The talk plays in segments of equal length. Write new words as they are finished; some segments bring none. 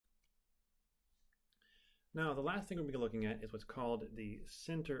Now, the last thing we're going to be looking at is what's called the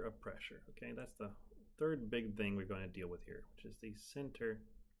center of pressure. Okay, that's the third big thing we're going to deal with here, which is the center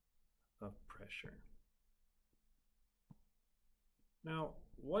of pressure. Now,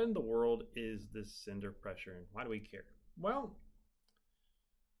 what in the world is this center of pressure and why do we care? Well,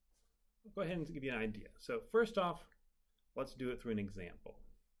 I'll go ahead and give you an idea. So first off, let's do it through an example.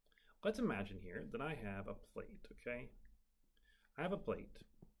 Let's imagine here that I have a plate, okay? I have a plate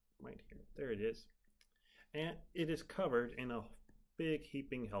right here. There it is. And it is covered in a big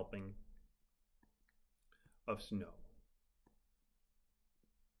heaping helping of snow.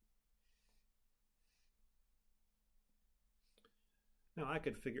 Now I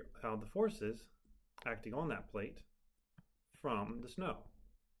could figure out the forces acting on that plate from the snow,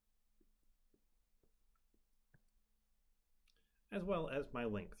 as well as my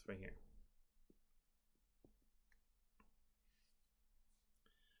length right here.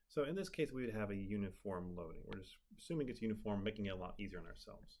 So in this case, we would have a uniform loading. We're just assuming it's uniform, making it a lot easier on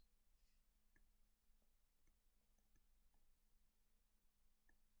ourselves.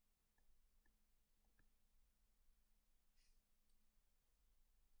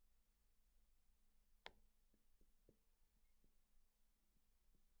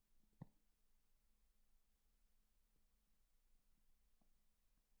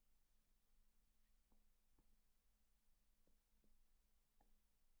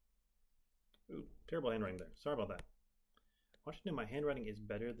 Ooh, terrible handwriting there. Sorry about that. I want you to know my handwriting is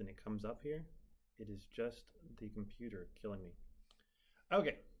better than it comes up here. It is just the computer killing me.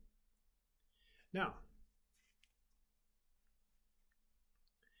 Okay. Now,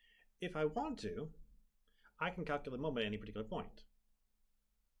 if I want to, I can calculate the moment at any particular point.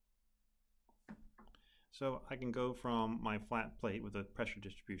 So I can go from my flat plate with a pressure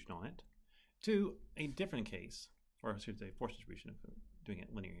distribution on it to a different case, or I should say force distribution if I'm doing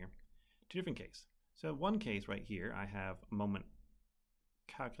it linear here. Two different cases. So one case right here, I have a moment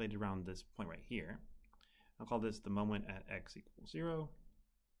calculated around this point right here. I'll call this the moment at x equals 0.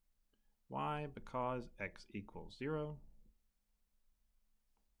 Why? Because x equals 0.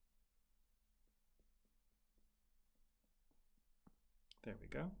 There we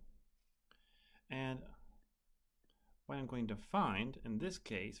go. And what I'm going to find in this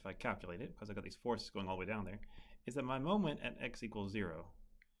case, if I calculate it, because I've got these forces going all the way down there, is that my moment at x equals 0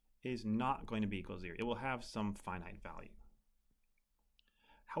 is not going to be equal to 0. It will have some finite value.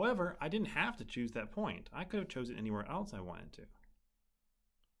 However, I didn't have to choose that point. I could have chosen anywhere else I wanted to.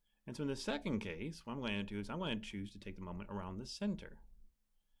 And so in the second case, what I'm going to do is I'm going to choose to take the moment around the center.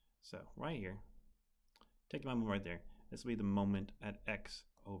 So right here, take my moment right there. This will be the moment at x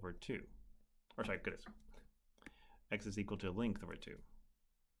over 2. Or sorry, goodness. X is equal to length over 2.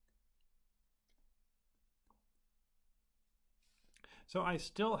 So I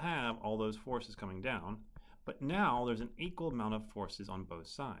still have all those forces coming down, but now there's an equal amount of forces on both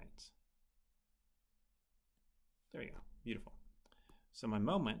sides. There you go. Beautiful. So my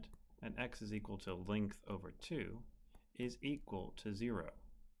moment at x is equal to length over 2 is equal to 0.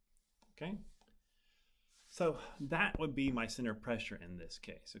 Okay? So that would be my center of pressure in this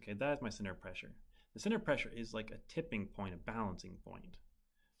case. Okay, that is my center of pressure. The center of pressure is like a tipping point, a balancing point.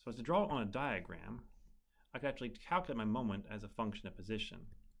 So as to draw it on a diagram, I could actually calculate my moment as a function of position.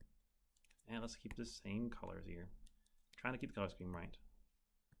 And let's keep the same colors here. Trying to keep the color scheme right.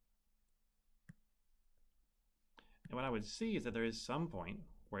 And what I would see is that there is some point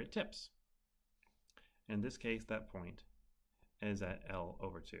where it tips. In this case, that point is at L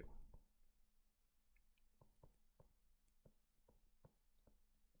over 2.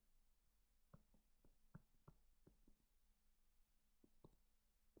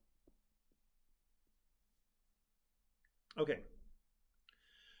 Okay.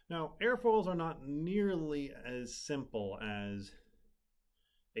 Now, airfoils are not nearly as simple as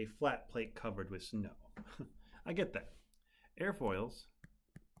a flat plate covered with snow. I get that. Airfoils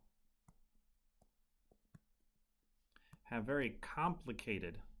have very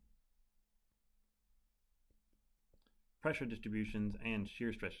complicated pressure distributions and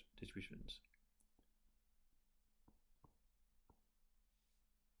shear stress distributions.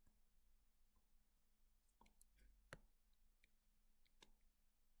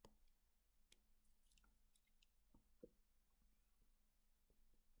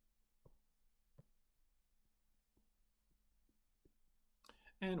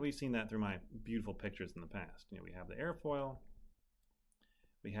 And we've seen that through my beautiful pictures in the past. You know, we have the airfoil,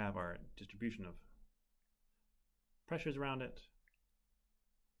 we have our distribution of pressures around it,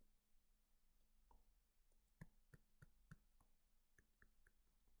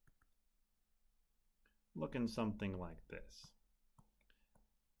 looking something like this.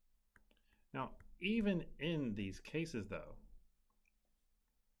 Now, even in these cases, though,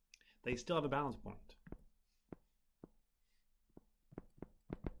 they still have a balance point.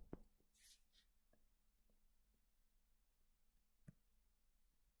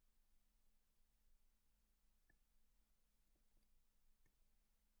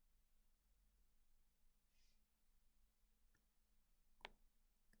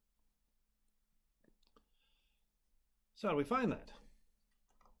 So how do we find that?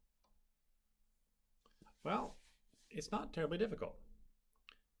 Well, it's not terribly difficult.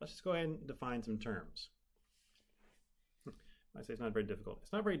 Let's just go ahead and define some terms. I say it's not very difficult.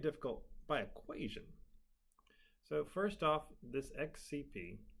 It's not very difficult by equation. So first off, this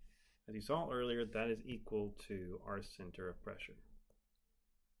XCP, as you saw earlier, that is equal to our center of pressure.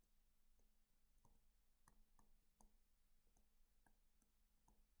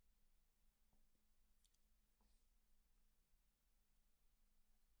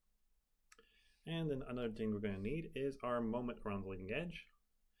 And then another thing we're going to need is our moment around the leading edge,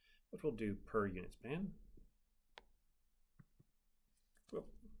 which we'll do per unit span. Whoop.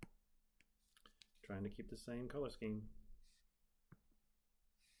 Trying to keep the same color scheme.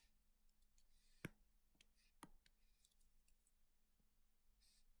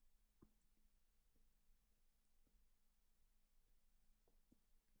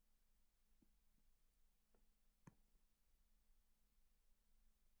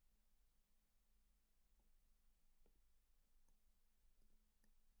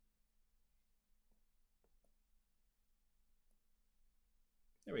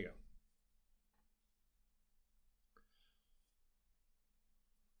 There we go.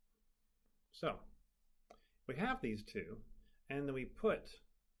 So we have these two, and then we put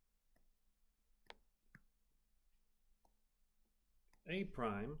A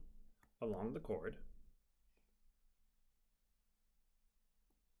prime along the chord.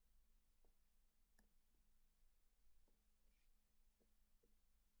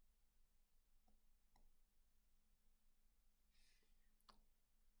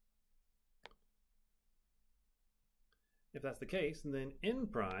 If that's the case, then N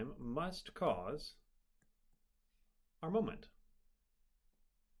prime must cause our moment.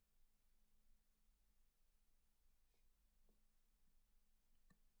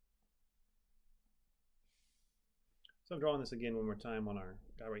 So I'm drawing this again one more time on our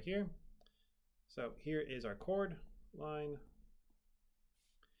guy right here. So here is our chord line,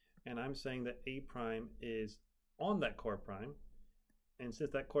 and I'm saying that A prime is on that chord prime, and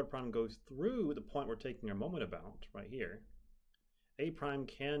since that chord prime goes through the point we're taking our moment about right here, A prime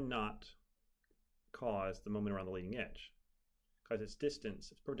cannot cause the moment around the leading edge because its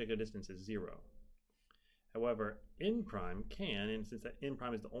distance, its particular distance is 0. However, N prime can, and since that N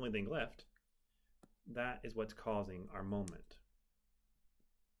prime is the only thing left, that is what's causing our moment.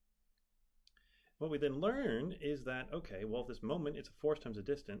 What we then learn is that, okay, well, if this moment is a force times a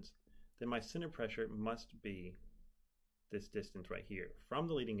distance, then my center pressure must be this distance right here, from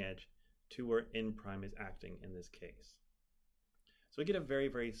the leading edge to where N prime is acting in this case. So we get a very,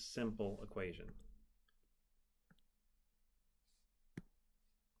 very simple equation.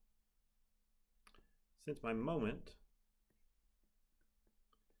 Since my moment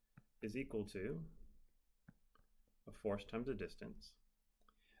is equal to a force times a distance,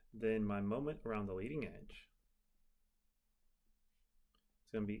 then my moment around the leading edge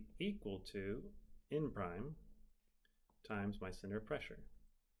is going to be equal to N prime times my center of pressure.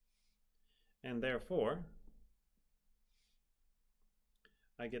 And therefore,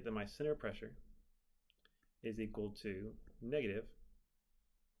 I get that my center of pressure is equal to negative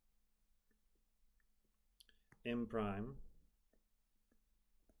M prime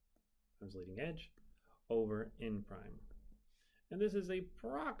times leading edge over N prime. And this is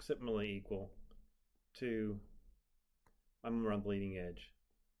approximately equal to my moment around the leading edge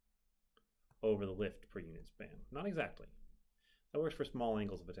over the lift per unit span. Not exactly. That works for small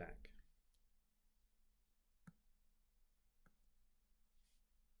angles of attack.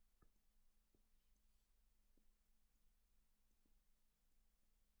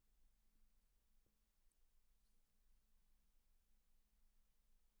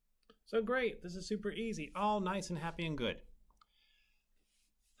 So great, this is super easy, all nice and happy and good.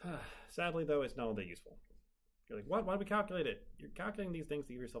 Sadly though, it's not all that useful. You're like, what? Why do we calculate it? You're calculating these things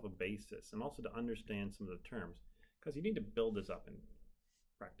to give yourself a basis and also to understand some of the terms, because you need to build this up in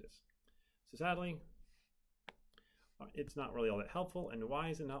practice. So sadly, it's not really all that helpful. And why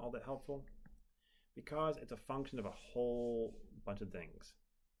is it not all that helpful? Because it's a function of a whole bunch of things.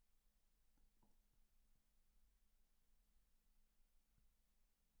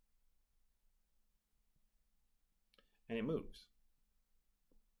 And it moves.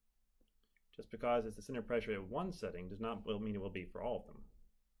 Just because it's the center pressure at one setting does not mean it will be for all of them.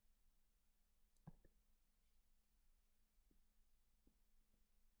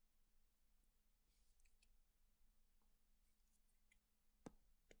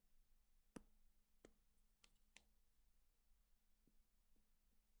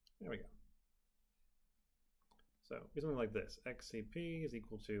 There we go. So be something like this. XCP is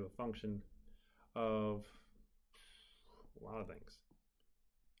equal to a function of a lot of things,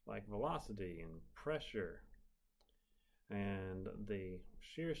 like velocity and pressure and the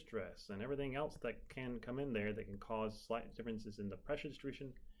shear stress and everything else that can come in there that can cause slight differences in the pressure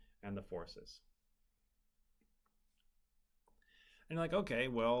distribution and the forces. And you're like, okay,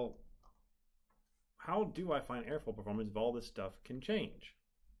 well, how do I find airfoil performance if all this stuff can change?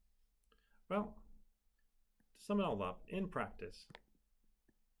 Well, to sum it all up, in practice,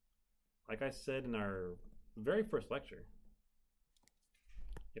 like I said in our very first lecture,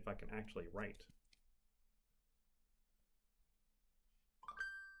 if I can actually write,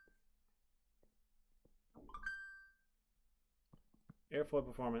 airfoil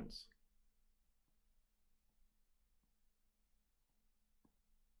performance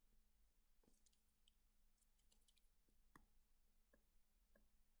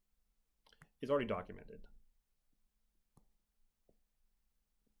is already documented.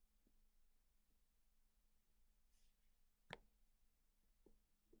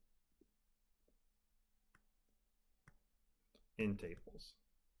 In tables.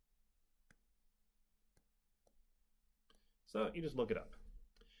 So you just look it up.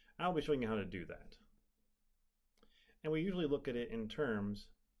 I'll be showing you how to do that. And we usually look at it in terms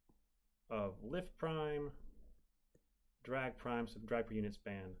of lift prime, drag prime, so drag per unit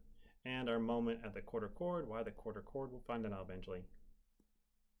span, and our moment at the quarter chord. Why the quarter chord? We'll find that out eventually.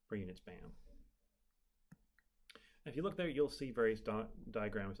 Per unit span. If you look there, you'll see various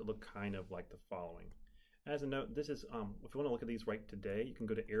diagrams that look kind of like the following. As a note, this is, if you want to look at these right today, you can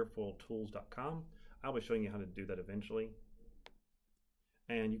go to airfoiltools.com. I'll be showing you how to do that eventually.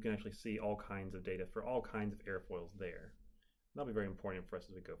 And you can actually see all kinds of data for all kinds of airfoils there. That'll be very important for us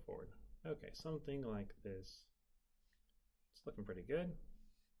as we go forward. Okay, something like this. It's looking pretty good.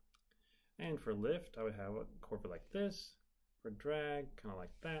 And for lift, I would have a chord like this. For drag, kind of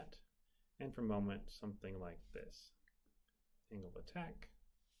like that. And for moment, something like this. Angle of attack.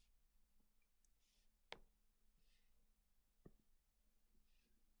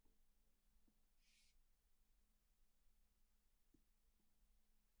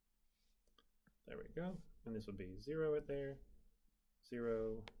 There we go. And this would be 0 right there,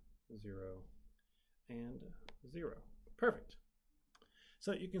 0, 0, and 0. Perfect.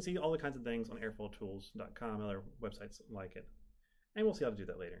 So you can see all the kinds of things on airfoiltools.com and other websites like it. And we'll see how to do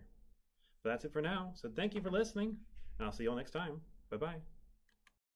that later. But that's it for now. So thank you for listening, and I'll see you all next time. Bye-bye.